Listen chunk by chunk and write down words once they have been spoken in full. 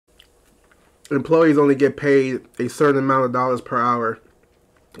employees only get paid a certain amount of dollars per hour.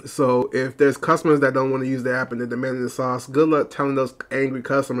 So if there's customers that don't want to use the app and they're demanding the sauce, good luck telling those angry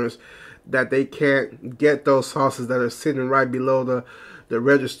customers that they can't get those sauces that are sitting right below the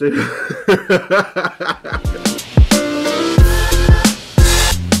register.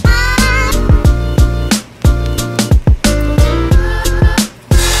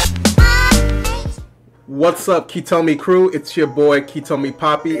 What's up, KeToMi crew? It's your boy KeToMi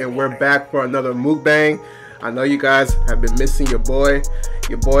Papi, and we're back for another mukbang. I know you guys have been missing your boy.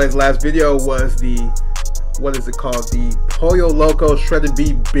 Your boy's last video was the, what is it called? The Pollo Loco shredded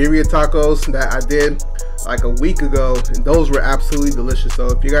beef birria tacos that I did like a week ago, and those were absolutely delicious. So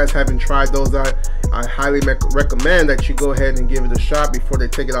if you guys haven't tried those out, I highly recommend that you go ahead and give it a shot before they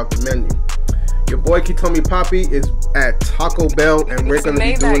take it off the menu. Your boy KeToMi Papi is at Taco Bell, and we're going to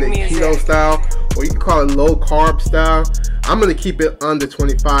be doing it keto style, or you can call it low carb style. I'm going to keep it under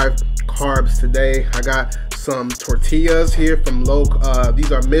 25 carbs today. I got some tortillas here from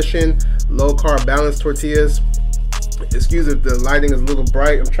these are Mission low carb balanced tortillas. Excuse if the lighting is a little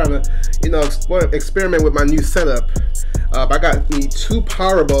bright. I'm trying to, you know, experiment with my new setup. I got me 2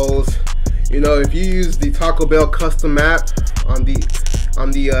 power bowls. You know, if you use the Taco Bell custom app on the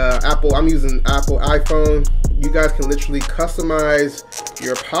Apple, I'm using Apple iPhone, you guys can literally customize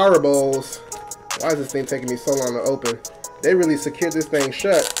your power bowls. Why is this thing taking me so long to open? They really secured this thing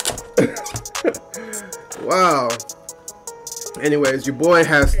shut. Wow. Anyways, your boy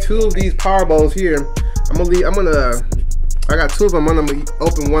has 2 of these power bowls here. I got 2 of them. I'm gonna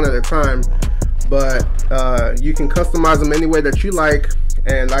open one at a time, but you can customize them any way that you like.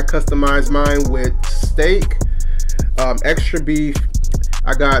 And I customized mine with steak, extra beef.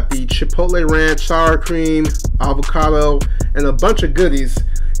 I got the chipotle ranch, sour cream, avocado, and a bunch of goodies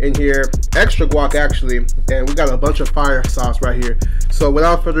in here. Extra guac actually, and we got a bunch of fire sauce right here. So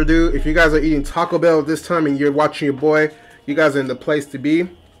without further ado, if you guys are eating Taco Bell at this time and you're watching your boy, you guys are in the place to be.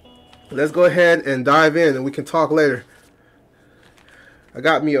 Let's go ahead and dive in, and we can talk later. I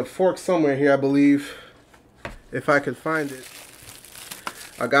got me a fork somewhere here, I believe, if I could find it.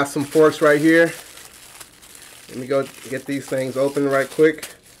 I got some forks right here. Let me go get these things open right quick,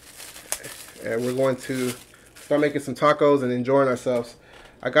 and we're going to start making some tacos and enjoying ourselves.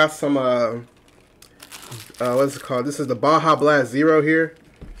 I got some what's it called? This is the Baja Blast Zero here.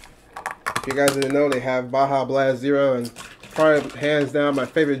 If you guys didn't know, they have Baja Blast Zero, and probably hands down my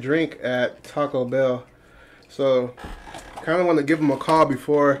favorite drink at Taco Bell. So kind of want to give them a call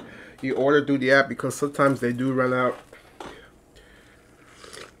before you order through the app, because sometimes they do run out.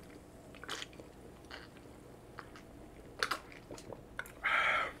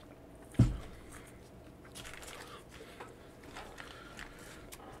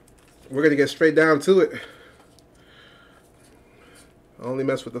 We're gonna get straight down to it. I only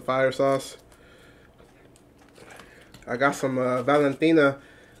mess with the fire sauce. I got some Valentina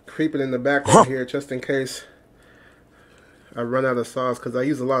creeping in the background here, just in case I run out of sauce, because I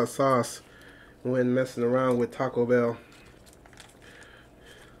use a lot of sauce when messing around with Taco Bell.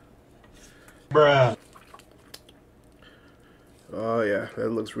 Bruh. Oh yeah, that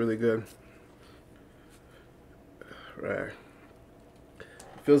looks really good. Right.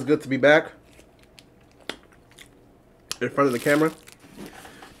 Feels good to be back in front of the camera.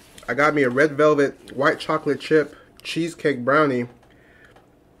 I got me a red velvet white chocolate chip cheesecake brownie.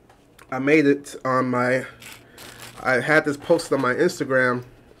 I made it on I had this posted on my Instagram.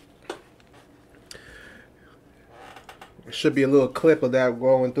 There should be a little clip of that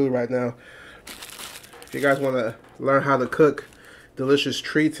going through right now. If you guys want to learn how to cook delicious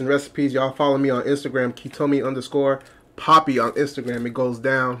treats and recipes, y'all follow me on Instagram, KeToMi_Papi on Instagram. It goes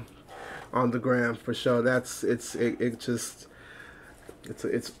down on the gram for sure.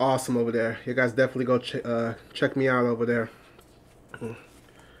 It's awesome over there. You guys definitely go check me out over there.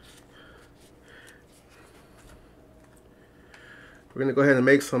 We're gonna go ahead and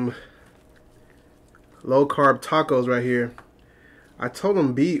make some low carb tacos right here. I told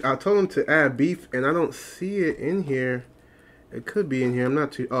them to add beef, and I don't see it in here. It could be in here. I'm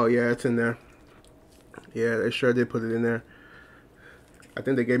not too. Oh yeah, it's in there. Yeah, they sure did put it in there. I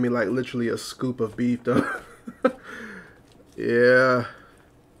think they gave me like literally a scoop of beef though. Yeah.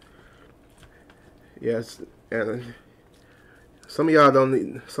 Yes, and some of y'all don't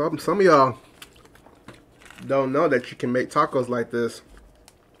need, some of y'all don't know that you can make tacos like this.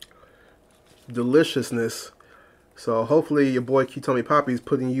 Deliciousness. So hopefully your boy KeToMi Papi is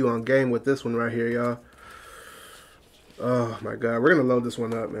putting you on game with this one right here, y'all. Oh my god, we're gonna load this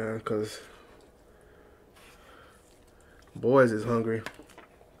one up, man, because boys is hungry.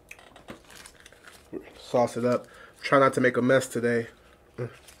 Sauce it up. Try not to make a mess today.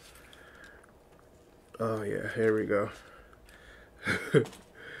 Oh yeah, here we go.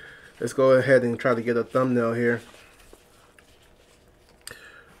 Let's go ahead and try to get a thumbnail here.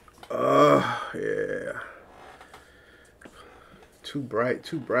 Oh yeah. Too bright,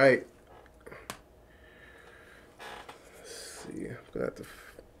 too bright. Let's see, I'm gonna have to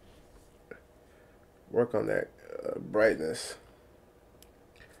work on that brightness.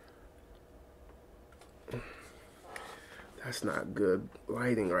 That's not good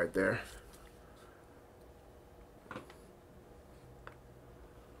lighting right there.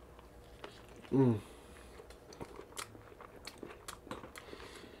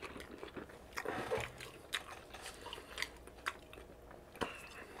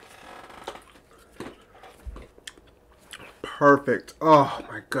 Perfect. Oh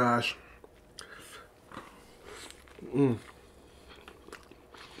my gosh. I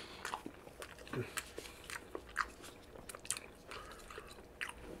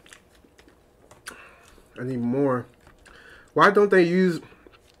need more. Why don't they use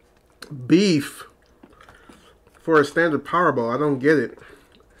beef for a standard Powerball? I don't get it.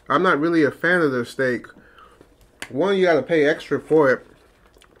 I'm not really a fan of their steak. One, you gotta pay extra for it.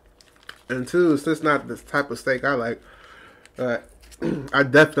 And two, it's just not the type of steak I like. I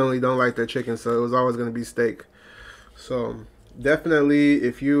definitely don't like their chicken, so it was always gonna be steak. So definitely,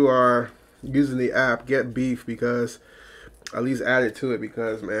 if you are using the app, get beef, because at least add it to it,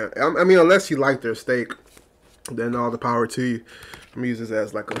 because man, I mean, unless you like their steak, then all the power to you. I'm gonna use this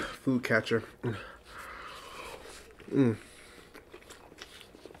as like a food catcher.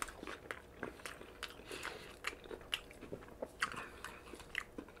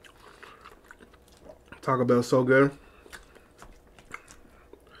 Taco Bell is so good.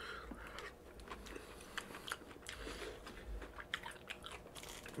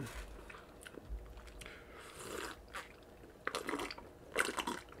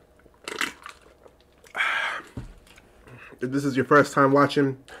 If this is your first time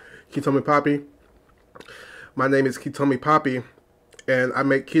watching KeToMi Papi, my name is KeToMi Papi, and I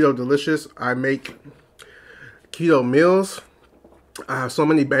make keto delicious. I make keto meals. I have so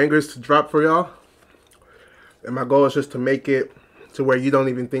many bangers to drop for y'all, and my goal is just to make it to where you don't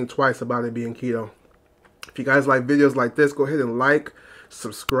even think twice about it being keto. If you guys like videos like this, go ahead and like,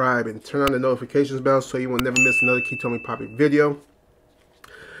 subscribe, and turn on the notifications bell so you will never miss another KeToMi Papi video.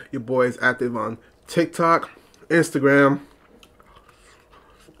 Your boy is active on TikTok, Instagram.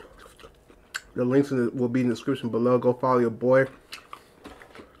 The links will be in the description below. Go follow your boy.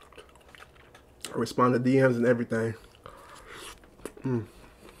 I respond to DMs and everything.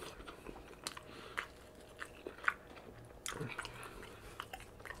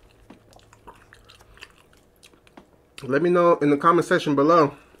 Let me know in the comment section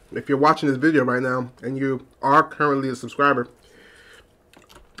below if you're watching this video right now and you are currently a subscriber.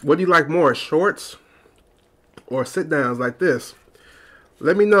 What do you like more, shorts or sit downs like this?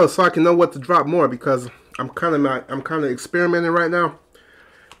 Let me know so I can know what to drop more, because I'm kind of experimenting right now.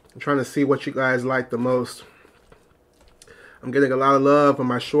 I'm trying to see what you guys like the most. I'm getting a lot of love on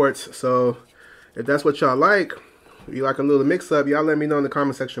my shorts, so if that's what y'all like, you like a little mix up, y'all let me know in the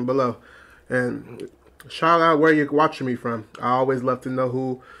comment section below. And shout out where you're watching me from. I always love to know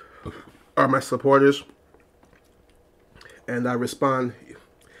who are my supporters, and I respond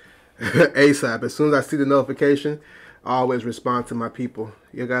ASAP. As soon as I see the notification, I always respond to my people.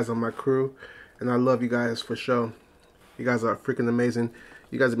 You guys are my crew, and I love you guys for sure. You guys are freaking amazing.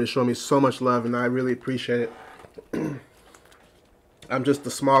 You guys have been showing me so much love, and I really appreciate it. I'm just a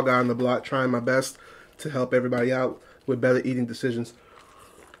small guy on the block trying my best to help everybody out with better eating decisions.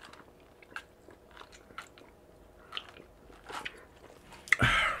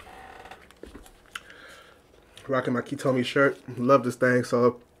 Rocking my KeToMi shirt. Love this thing.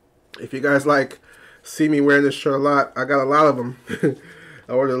 So if you guys like see me wearing this shirt a lot, I got a lot of them.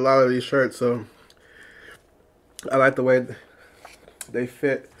 I ordered a lot of these shirts, so I like the way they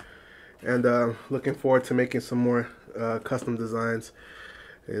fit, and looking forward to making some more custom designs.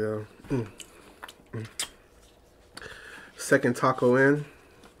 You know, second taco in.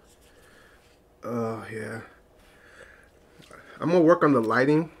 Oh yeah, I'm gonna work on the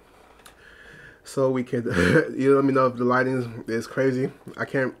lighting so we could you let me know if the lighting is crazy. I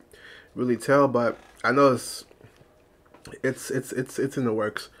can't really tell, but I know it's in the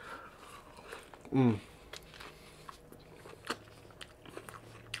works.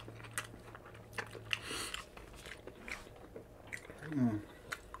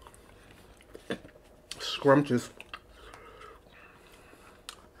 Scrumptious.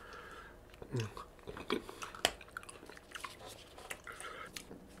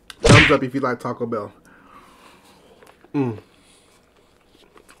 Thumbs up if you like Taco Bell.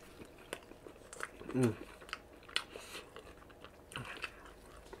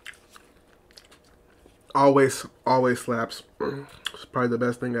 Always slaps. It's probably the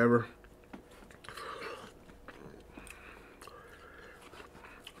best thing ever.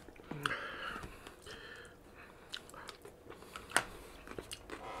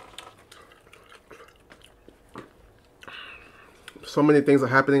 So many things are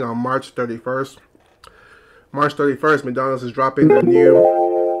happening on March 31st. March 31st, McDonald's is dropping the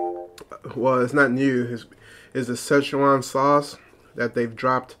new, well, it's not new, it's the Szechuan sauce that they've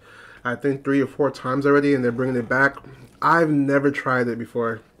dropped, I think 3 or 4 times already, and they're bringing it back. I've never tried it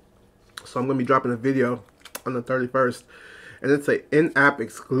before, so I'm going to be dropping a video on the 31st, and it's an in-app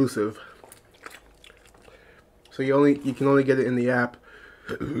exclusive. So you can only get it in the app.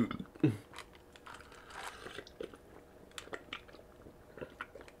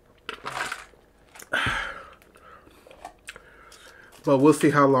 But we'll see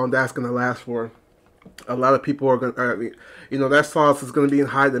how long that's going to last for. A lot of people are going to, you know, that sauce is going to be in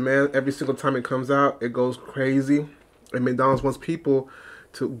high demand. Every single time it comes out, it goes crazy. And McDonald's wants people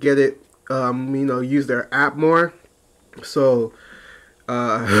to get it, you know, use their app more. So,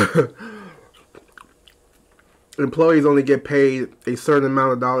 employees only get paid a certain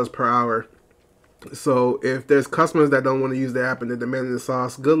amount of dollars per hour. So if there's customers that don't want to use the app and they're demanding the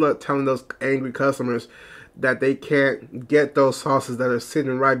sauce, good luck telling those angry customers that they can't get those sauces that are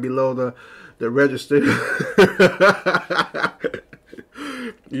sitting right below the register.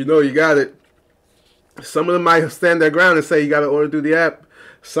 You know you got it. Some of them might stand their ground and say you got to order through the app.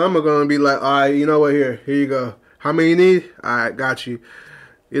 Some are going to be like, all right, you know what, here you go. How many you need? All right, got you.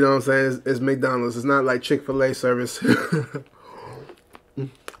 You know what I'm saying? It's McDonald's. It's not like Chick-fil-A service.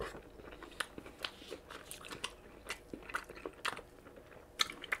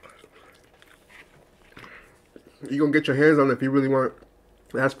 You're going to get your hands on it if you really want.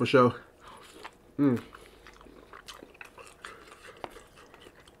 That's for sure.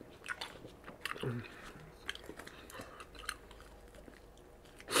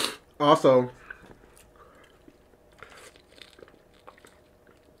 Also,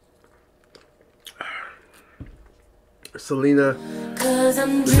 Selena,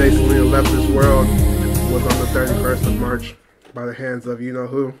 the day Selena left this world was on the 31st of March by the hands of you know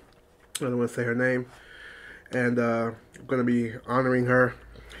who. I don't want to say her name. And I'm going to be honoring her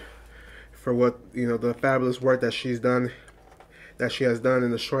for what, you know, the fabulous work that she has done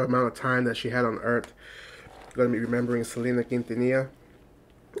in the short amount of time that she had on Earth. I'm going to be remembering Selena Quintanilla.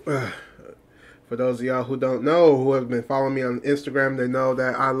 For those of y'all who don't know, who have been following me on Instagram, they know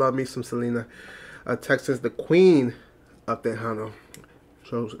that I love me some Selena. Texas, the queen of Tejano.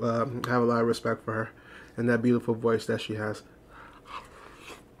 So have a lot of respect for her and that beautiful voice that she has.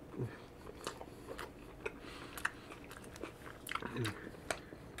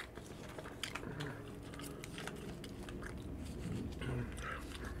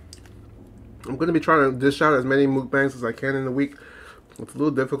 I'm going to be trying to dish out as many mukbangs as I can in a week. It's a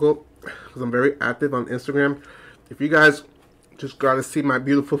little difficult because I'm very active on Instagram. If you guys just got to see my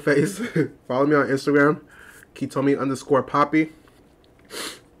beautiful face, follow me on Instagram, KeToMi_Papi,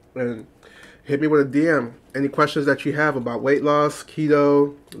 and hit me with a DM. Any questions that you have about weight loss,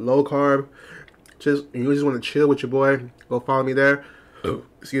 keto, low carb, you just want to chill with your boy, go follow me there.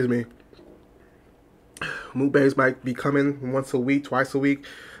 Excuse me. Mukbangs might be coming once a week, twice a week.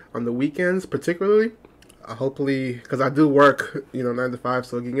 On the weekends, particularly, hopefully, because I do work, you know, 9 to 5,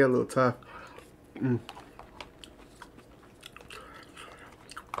 so it can get a little tough.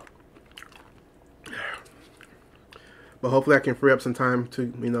 But hopefully, I can free up some time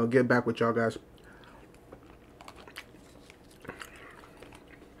to, you know, get back with y'all guys.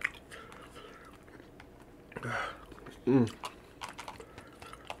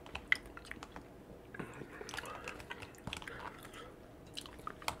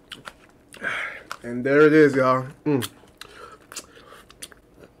 And there it is, y'all.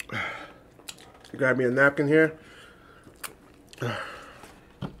 Grab me a napkin here.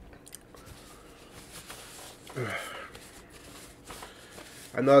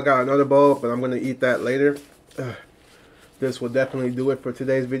 I know I got another bowl, but I'm going to eat that later. This will definitely do it for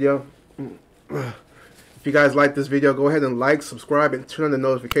today's video. If you guys like this video, go ahead and like, subscribe, and turn on the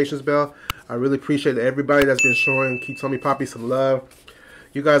notifications bell. I really appreciate everybody that's been showing KeToMi Papi some love.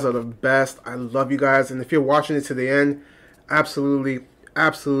 You guys are the best. I love you guys. And if you're watching it to the end, absolutely,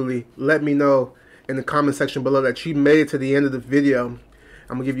 absolutely let me know in the comment section below that you made it to the end of the video.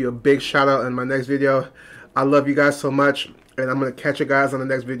 I'm going to give you a big shout out in my next video. I love you guys so much. And I'm going to catch you guys on the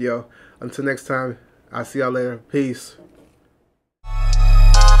next video. Until next time, I'll see y'all later. Peace.